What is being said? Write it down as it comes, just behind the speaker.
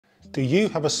Do you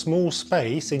have a small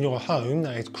space in your home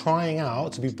that is crying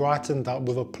out to be brightened up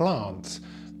with a plant,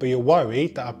 but you're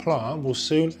worried that a plant will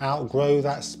soon outgrow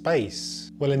that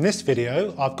space? Well, in this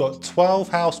video, I've got 12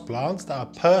 houseplants that are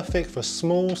perfect for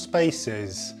small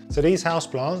spaces. So these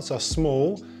houseplants are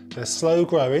small, they're slow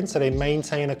growing, so they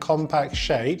maintain a compact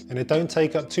shape and they don't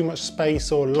take up too much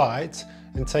space or light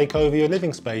and take over your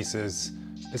living spaces.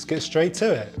 Let's get straight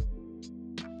to it.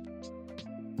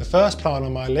 The first plant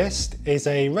on my list is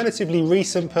a relatively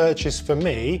recent purchase for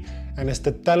me, and it's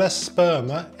the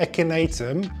Delosperma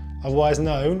echinatum, otherwise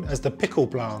known as the pickle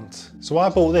plant. So I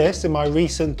bought this in my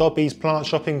recent Dobby's plant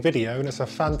shopping video, and it's a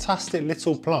fantastic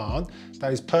little plant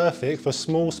that is perfect for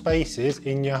small spaces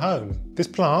in your home. This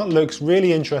plant looks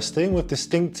really interesting with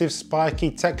distinctive spiky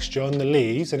texture on the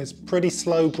leaves, and it's pretty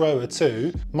slow grower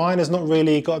too. Mine has not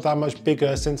really got that much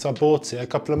bigger since I bought it a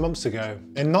couple of months ago.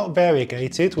 They're not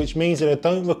variegated, which means that they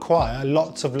don't require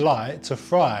lots of light to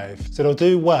thrive. So they'll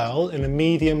do well in a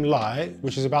medium light,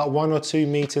 which is about 1 or 2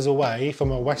 meters away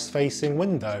from a west-facing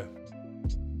window.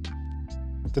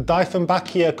 The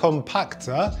Dieffenbachia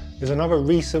compacta is another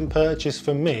recent purchase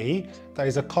for me that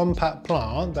is a compact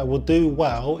plant that will do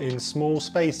well in small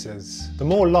spaces. The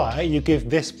more light you give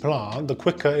this plant, the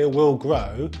quicker it will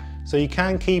grow, so you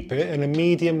can keep it in a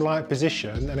medium light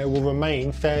position and it will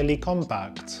remain fairly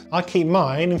compact. I keep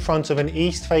mine in front of an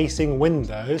east-facing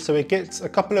window, so it gets a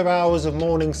couple of hours of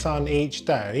morning sun each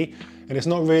day, and it's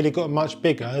not really got much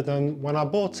bigger than when I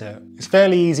bought it. It's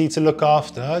fairly easy to look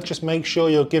after, just make sure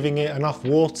you're giving it enough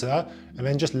water and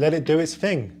then just let it do its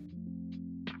thing.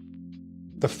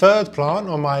 The third plant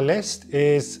on my list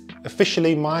is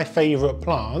officially my favourite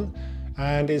plant,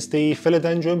 and it's the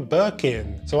Philodendron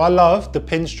Birkin. So I love the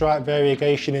pinstripe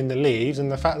variegation in the leaves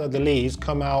and the fact that the leaves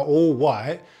come out all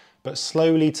white but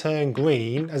slowly turn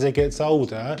green as it gets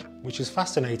older, which is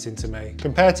fascinating to me.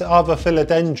 Compared to other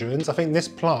philodendrons, I think this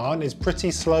plant is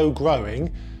pretty slow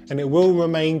growing and it will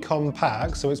remain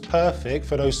compact, so it's perfect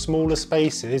for those smaller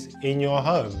spaces in your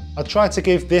home. I try to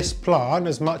give this plant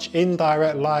as much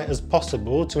indirect light as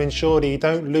possible to ensure that you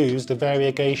don't lose the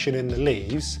variegation in the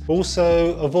leaves.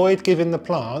 Also, avoid giving the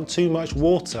plant too much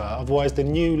water, otherwise the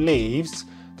new leaves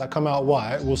that come out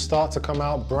white will start to come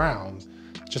out brown.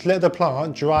 Just let the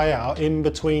plant dry out in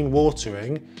between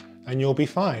watering and you'll be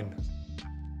fine.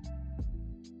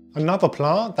 Another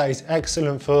plant that is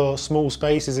excellent for small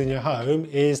spaces in your home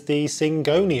is the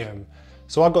Syngonium.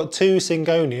 So I've got 2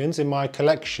 Syngoniums in my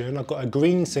collection. I've got a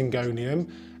green Syngonium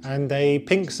and a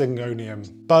pink Syngonium.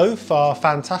 Both are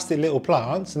fantastic little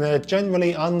plants and they're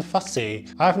generally unfussy.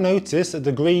 I've noticed that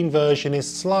the green version is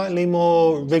slightly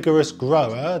more rigorous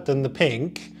grower than the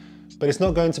pink, but it's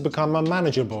not going to become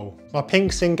unmanageable. My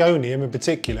pink Syngonium in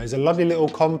particular is a lovely little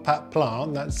compact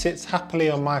plant that sits happily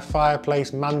on my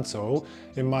fireplace mantle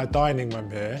in my dining room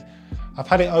here. I've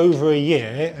had it over a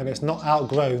year and it's not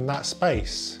outgrown that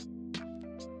space.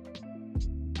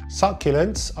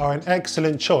 Succulents are an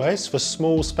excellent choice for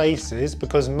small spaces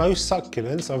because most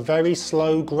succulents are very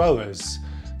slow growers,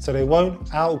 so they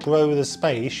won't outgrow the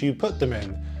space you put them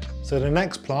in. So the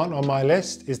next plant on my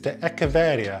list is the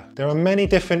Echeveria. There are many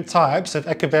different types of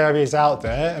Echeverias out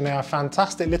there and they are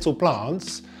fantastic little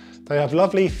plants. They have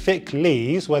lovely thick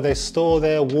leaves where they store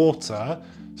their water,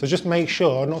 so just make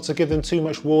sure not to give them too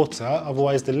much water,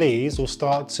 otherwise the leaves will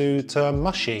start to turn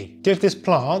mushy. Give this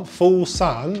plant full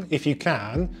sun if you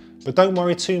can, but don't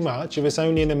worry too much. If it's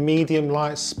only in a medium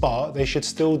light spot, they should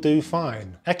still do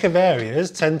fine.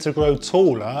 Echeverias tend to grow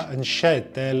taller and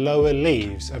shed their lower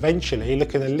leaves, eventually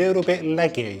looking a little bit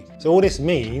leggy. So all this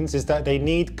means is that they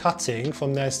need cutting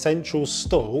from their central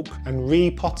stalk and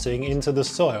repotting into the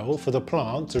soil for the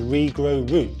plant to regrow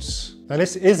roots. Now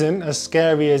this isn't as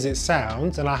scary as it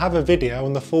sounds, and I have a video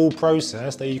on the full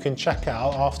process that you can check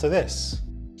out after this.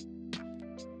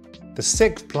 The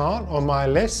 6th plant on my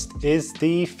list is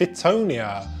the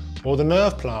Fittonia, or the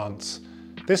nerve plant.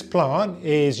 This plant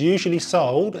is usually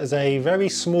sold as a very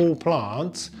small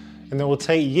plant and it will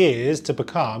take years to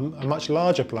become a much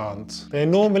larger plant. They're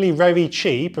normally very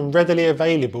cheap and readily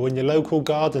available in your local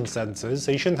garden centres,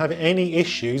 so you shouldn't have any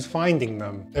issues finding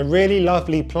them. They're really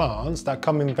lovely plants that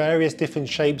come in various different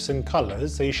shapes and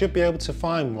colours, so you should be able to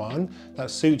find one that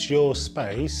suits your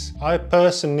space. I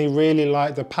personally really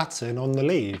like the pattern on the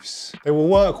leaves. They will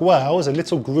work well as a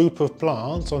little group of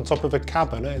plants on top of a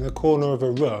cabinet in the corner of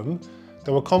a room.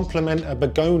 They will complement a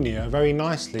begonia very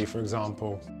nicely, for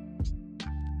example.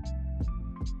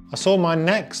 I saw my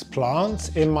next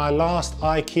plant in my last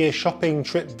IKEA shopping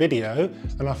trip video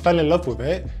and I fell in love with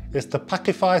it. It's the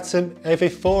Pachyphytum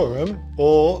eviforum,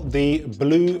 or the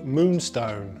blue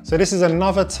moonstone. So this is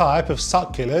another type of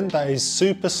succulent that is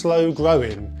super slow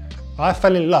growing. I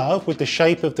fell in love with the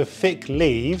shape of the thick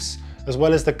leaves as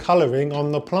well as the colouring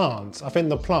on the plant. I think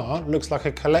the plant looks like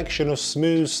a collection of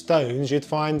smooth stones you'd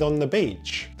find on the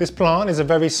beach. This plant is a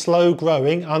very slow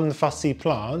growing, unfussy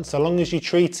plant, so long as you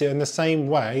treat it in the same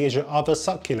way as your other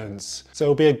succulents. So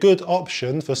it'll be a good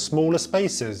option for smaller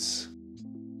spaces.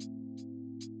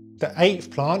 The 8th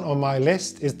plant on my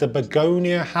list is the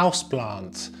begonia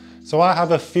houseplant. So I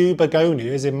have a few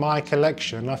begonias in my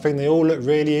collection. I think they all look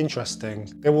really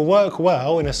interesting. They will work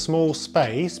well in a small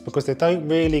space because they don't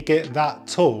really get that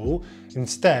tall.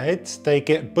 Instead, they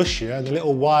get bushier and a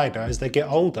little wider as they get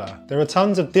older. There are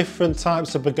tons of different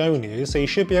types of begonias, so you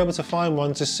should be able to find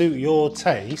one to suit your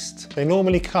taste. They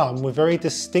normally come with very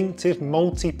distinctive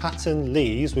multi-patterned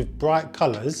leaves with bright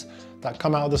colours that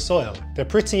come out of the soil. They're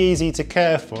pretty easy to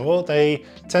care for. They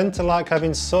tend to like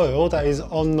having soil that is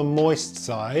on the moist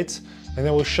side, and they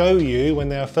will show you when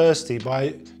they are thirsty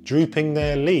by drooping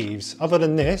their leaves. Other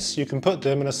than this, you can put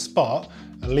them in a spot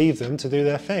and leave them to do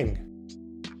their thing.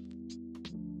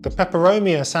 The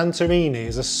Peperomia santorini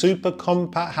is a super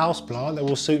compact houseplant that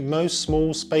will suit most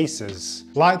small spaces.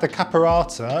 Like the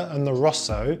Caparata and the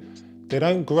Rosso, they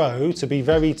don't grow to be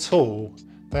very tall.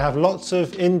 They have lots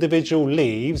of individual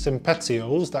leaves and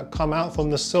petioles that come out from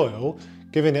the soil,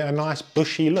 giving it a nice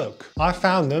bushy look. I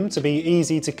found them to be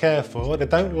easy to care for. They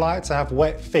don't like to have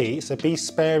wet feet, so be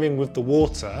sparing with the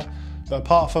water. But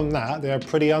apart from that, they are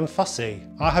pretty unfussy.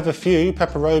 I have a few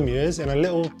peperomias in a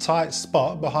little tight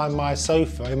spot behind my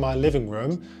sofa in my living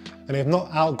room, and they've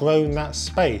not outgrown that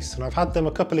space. And I've had them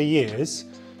a couple of years,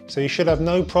 so you should have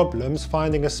no problems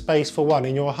finding a space for one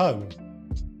in your home.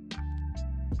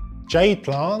 Jade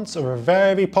plants are a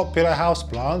very popular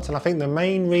houseplant, and I think the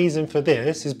main reason for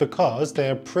this is because they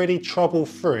are pretty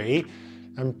trouble-free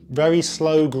and very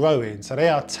slow growing, so they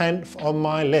are 10th on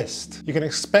my list. You can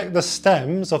expect the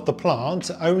stems of the plant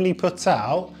to only put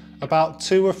out about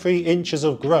 2 or 3 inches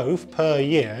of growth per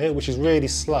year, which is really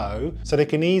slow, so they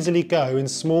can easily go in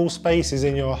small spaces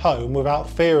in your home without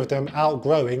fear of them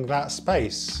outgrowing that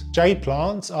space. Jade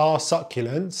plants are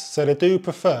succulents, so they do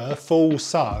prefer full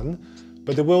sun,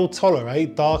 but they will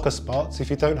tolerate darker spots if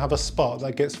you don't have a spot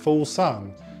that gets full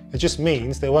sun. It just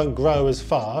means they won't grow as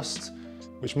fast,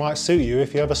 which might suit you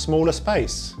if you have a smaller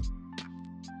space.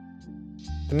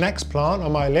 The next plant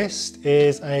on my list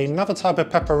is another type of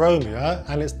peperomia,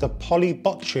 and it's the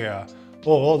Polybotria,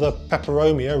 or the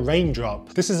Peperomia raindrop.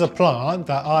 This is a plant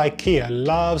that IKEA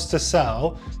loves to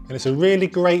sell, and it's a really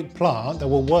great plant that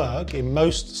will work in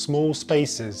most small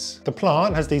spaces. The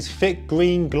plant has these thick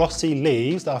green glossy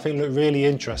leaves that I think look really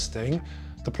interesting.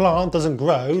 The plant doesn't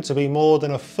grow to be more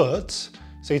than a foot,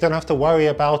 so you don't have to worry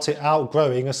about it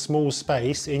outgrowing a small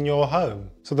space in your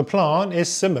home. So the plant is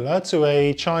similar to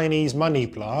a Chinese money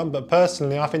plant, but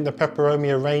personally I think the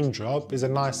Peperomia raindrop is a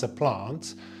nicer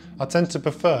plant. I tend to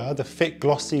prefer the thick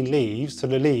glossy leaves to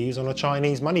the leaves on a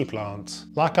Chinese money plant.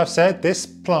 Like I've said, this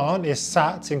plant is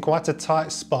sat in quite a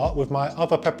tight spot with my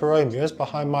other peperomias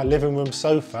behind my living room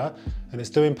sofa, and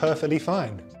it's doing perfectly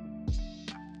fine.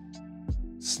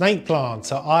 Snake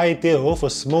plants are ideal for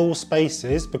small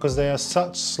spaces because they are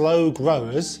such slow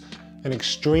growers and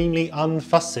extremely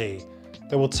unfussy.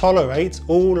 They will tolerate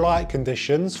all light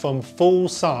conditions from full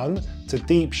sun to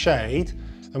deep shade,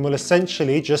 and will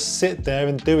essentially just sit there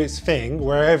and do its thing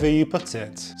wherever you put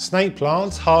it. Snake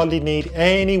plants hardly need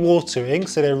any watering,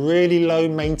 so they're really low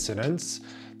maintenance.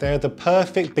 They're the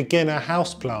perfect beginner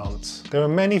houseplant. There are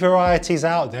many varieties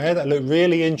out there that look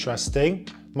really interesting.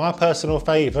 My personal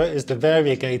favourite is the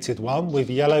variegated one with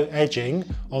yellow edging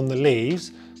on the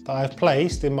leaves that I've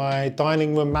placed in my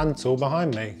dining room mantle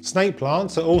behind me. Snake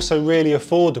plants are also really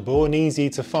affordable and easy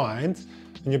to find,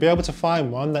 and you'll be able to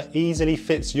find one that easily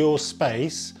fits your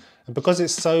space, and because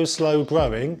it's so slow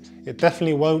growing, it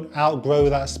definitely won't outgrow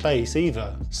that space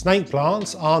either. Snake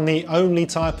plants aren't the only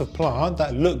type of plant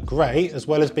that look great as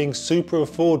well as being super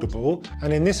affordable,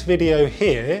 and in this video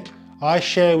here, I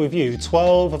share with you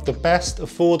 12 of the best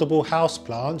affordable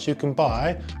houseplants you can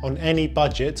buy on any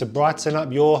budget to brighten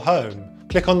up your home.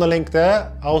 Click on the link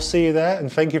there, I'll see you there,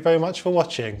 and thank you very much for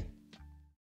watching.